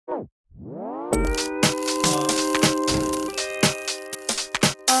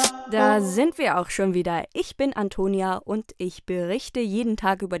Da sind wir auch schon wieder. Ich bin Antonia und ich berichte jeden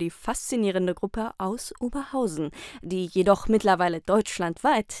Tag über die faszinierende Gruppe aus Oberhausen, die jedoch mittlerweile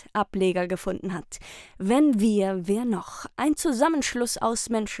deutschlandweit Ableger gefunden hat. Wenn, wer, noch. Ein Zusammenschluss aus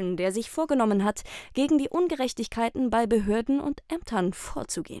Menschen, der sich vorgenommen hat, gegen die Ungerechtigkeiten bei Behörden und Ämtern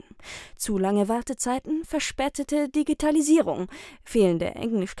vorzugehen. Zu lange Wartezeiten, verspätete Digitalisierung, fehlende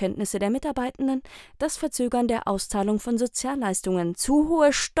Englischkenntnisse der Mitarbeitenden, das Verzögern der Auszahlung von Sozialleistungen, zu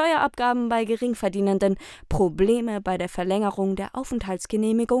hohe Steuerabgaben bei Geringverdienenden, Probleme bei der Verlängerung der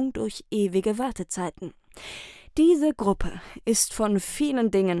Aufenthaltsgenehmigung durch ewige Wartezeiten. Diese Gruppe ist von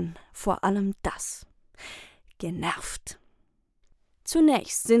vielen Dingen vor allem das: genervt.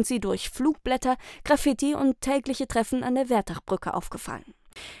 Zunächst sind sie durch Flugblätter, Graffiti und tägliche Treffen an der Wertachbrücke aufgefallen.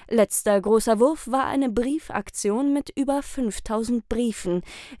 Letzter großer Wurf war eine Briefaktion mit über 5000 Briefen,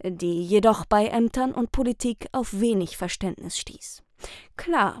 die jedoch bei Ämtern und Politik auf wenig Verständnis stieß.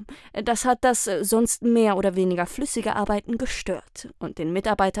 Klar, das hat das sonst mehr oder weniger flüssige Arbeiten gestört und den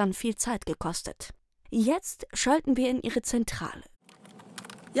Mitarbeitern viel Zeit gekostet. Jetzt schalten wir in ihre Zentrale.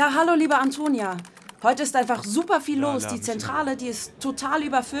 Ja, hallo liebe Antonia. Heute ist einfach super viel los. Die Zentrale, die ist total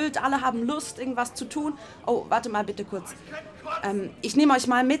überfüllt. Alle haben Lust, irgendwas zu tun. Oh, warte mal bitte kurz. Ich nehme euch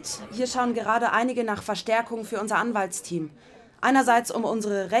mal mit. Hier schauen gerade einige nach Verstärkung für unser Anwaltsteam. Einerseits, um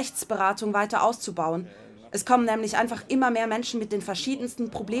unsere Rechtsberatung weiter auszubauen. Es kommen nämlich einfach immer mehr Menschen mit den verschiedensten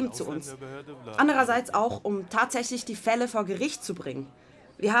Problemen zu uns. Andererseits auch, um tatsächlich die Fälle vor Gericht zu bringen.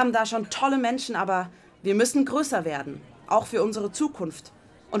 Wir haben da schon tolle Menschen, aber wir müssen größer werden. Auch für unsere Zukunft.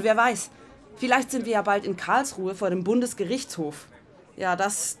 Und wer weiß, vielleicht sind wir ja bald in Karlsruhe vor dem Bundesgerichtshof. Ja,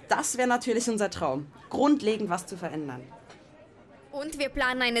 das wäre natürlich unser Traum. Grundlegend was zu verändern. Und wir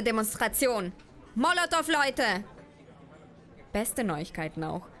planen eine Demonstration. Molotow, Leute! Beste Neuigkeiten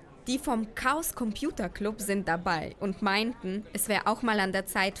auch. Die vom Chaos Computer Club sind dabei und meinten, es wäre auch mal an der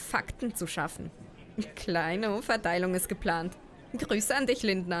Zeit, Fakten zu schaffen. Kleine Umverteilung ist geplant. Grüße an dich,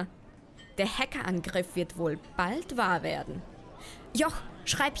 Lindner. Der Hackerangriff wird wohl bald wahr werden. Joch,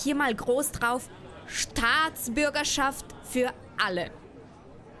 schreib hier mal groß drauf: Staatsbürgerschaft für alle.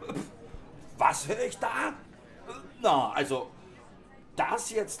 Was höre ich da? Na, also, das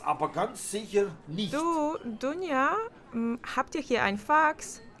jetzt aber ganz sicher nicht. Du, Dunja, habt ihr hier ein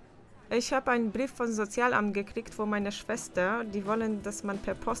Fax? Ich habe einen Brief vom Sozialamt gekriegt von meiner Schwester. Die wollen, dass man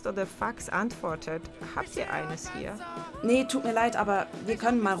per Post oder Fax antwortet. Habt ihr eines hier? Nee, tut mir leid, aber wir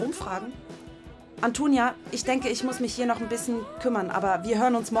können mal rumfragen. Antonia, ich denke, ich muss mich hier noch ein bisschen kümmern, aber wir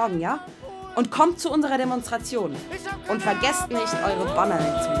hören uns morgen, ja? Und kommt zu unserer Demonstration. Und vergesst nicht, eure Banner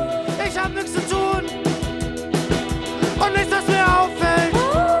mitzunehmen. Ich hab nichts zu tun und nichts, das mir auffällt.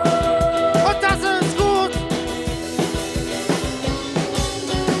 Und das ist gut.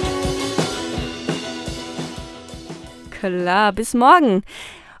 Klar, bis morgen.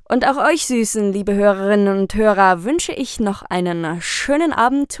 Und auch euch süßen, liebe Hörerinnen und Hörer, wünsche ich noch einen schönen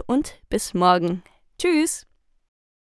Abend und bis morgen. Tschüss!